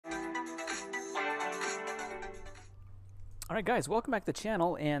Alright guys, welcome back to the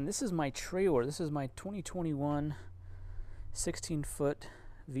channel, and this is my trailer. This is my 2021 16-foot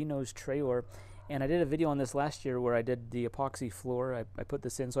V-nose trailer, and I did a video on this last year where I did the epoxy floor. I put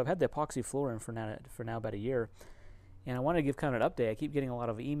this in, so I've had the epoxy floor in for now about a year, and I wanted to give kind of an update. I keep getting a lot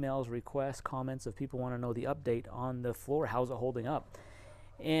of emails, requests, comments of people want to know the update on the floor. How's it holding up?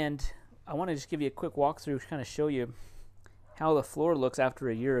 And I want to just give you a quick walkthrough to kind of show you how the floor looks after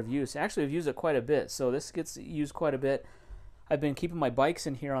a year of use. Actually, I've used it quite a bit, so this gets used quite a bit. I've been keeping my bikes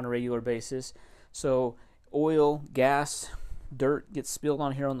in here on a regular basis, so oil, gas, dirt gets spilled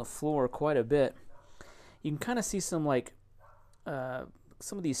on here on the floor quite a bit. You can kind of see some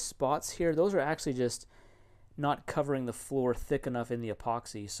some of these spots here. Those are actually just not covering the floor thick enough in the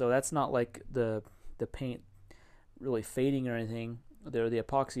epoxy, so that's not like the paint really fading or anything. The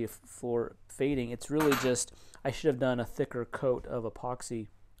epoxy floor fading. It's really just I should have done a thicker coat of epoxy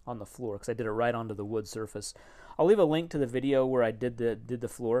on the floor because I did it right onto the wood surface. I'll leave a link to the video where I did the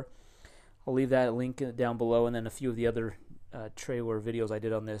floor. I'll leave that link down below, and then a few of the other trailer videos I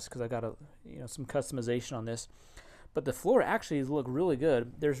did on this because I got some customization on this. But the floor actually look really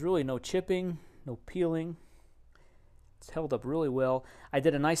good. There's really no chipping, no peeling. It's held up really well. I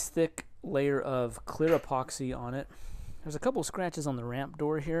did a nice thick layer of clear epoxy on it. There's a couple scratches on the ramp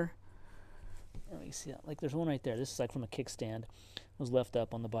door here. Let me see, like there's one right there. This is like from a kickstand. Was left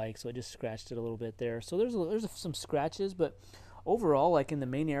up on the bike, so I just scratched it a little bit there. So there's some scratches, but overall, like in the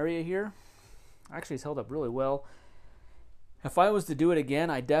main area here, actually it's held up really well. If I was to do it again,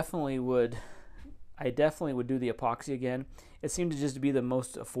 I definitely would do the epoxy again. It seemed to just be the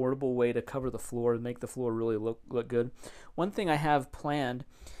most affordable way to cover the floor and make the floor really look good. One thing I have planned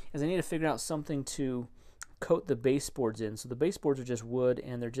is I need to figure out something to coat the baseboards in. So the baseboards are just wood,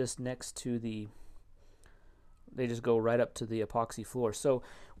 and they're just next to they just go right up to the epoxy floor. So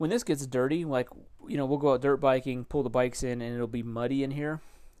when this gets dirty, like, we'll go out dirt biking, pull the bikes in, and it'll be muddy in here.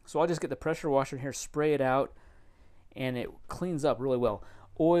 So I'll just get the pressure washer in here, spray it out, and it cleans up really well.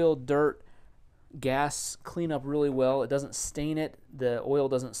 Oil, dirt, gas clean up really well. It doesn't stain it. The oil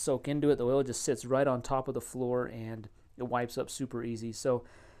doesn't soak into it. The oil just sits right on top of the floor, and it wipes up super easy. So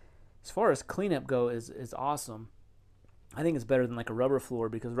as far as cleanup go, is isawesome. I think it's better than like a rubber floor,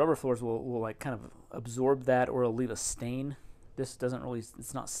 because rubber floors will like kind of absorb that, or it'll leave a stain. This doesn't really,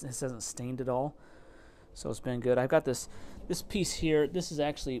 this hasn't stained at all. So it's been good. I've got this piece here. This is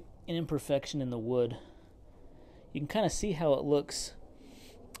actually an imperfection in the wood. You can kind of see how it looks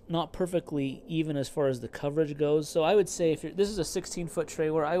not perfectly even as far as the coverage goes. So I would say if this is a 16-foot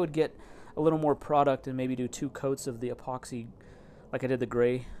trailer, I would get a little more product and maybe do 2 coats of the epoxy, like I did the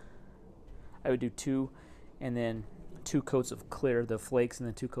gray. I would do 2, and then 2 coats of clear, the flakes, and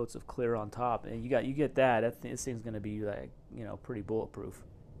then 2 coats of clear on top, and you get that. This thing's going to be like pretty bulletproof.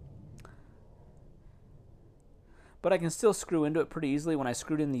 But I can still screw into it pretty easily. When I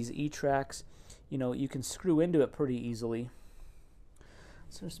screwed in these E-tracks, you can screw into it pretty easily.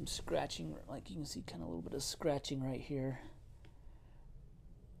 So there's some scratching, like you can see, kind of a little bit of scratching right here.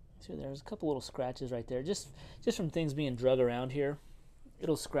 So there's a couple little scratches right there, just from things being drug around here.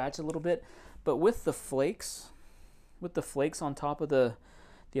 It'll scratch a little bit, but with the flakes on top of the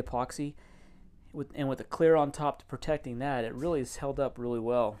epoxy, and with the clear on top protecting that, it really is held up really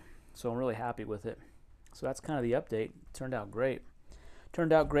well. So I'm really happy with it. So that's kind of the update. It turned out great.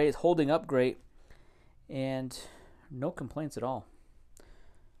 It's holding up great, and no complaints at all.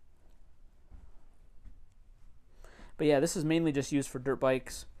 But yeah, this is mainly just used for dirt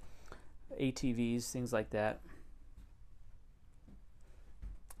bikes, ATVs, things like that.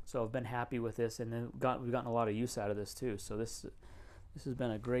 So I've been happy with this, and then we've gotten a lot of use out of this too. So this has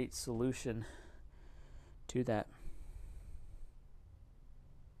been a great solution to that.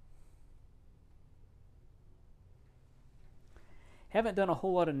 Haven't done a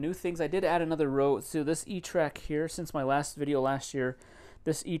whole lot of new things. I did add another row. So this E-track here, since my last video last year,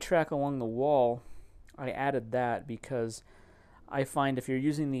 this E-track along the wall, I added that because I find if you're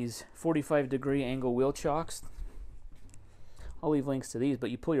using these 45-degree angle wheel chocks, I'll leave links to these, but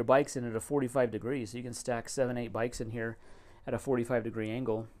you pull your bikes in at a 45 degrees, so you can stack 7-8 bikes in here at a 45-degree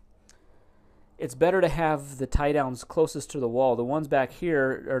angle. It's better to have the tie downs closest to the wall. The ones back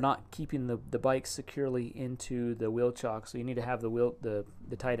here are not keeping the bike securely into the wheel chock, so you need to have the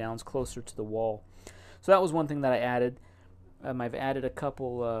tie downs closer to the wall. So that was one thing that I added. I've added a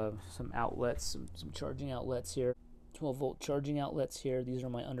couple some outlets, some charging outlets here, 12-volt charging outlets here. These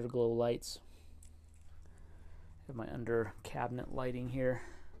are my underglow lights. My under cabinet lighting here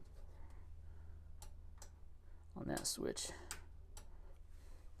on that switch.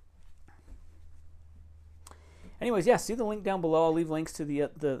 Anyways, yeah, see the link down below. I'll leave links to the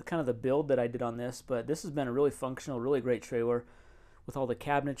kind of the build that I did on this, but this has been a really functional, really great trailer with all the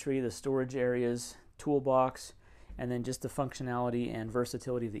cabinetry, the storage areas, toolbox, and then just the functionality and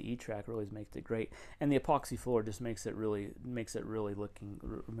versatility of the E-Track really makes it great. And the epoxy floor just makes it really look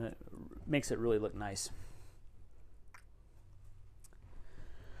nice.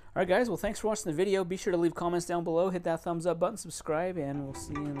 Alright guys, well thanks for watching the video. Be sure to leave comments down below, hit that thumbs up button, subscribe, and we'll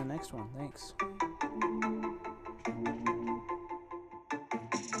see you in the next one. Thanks.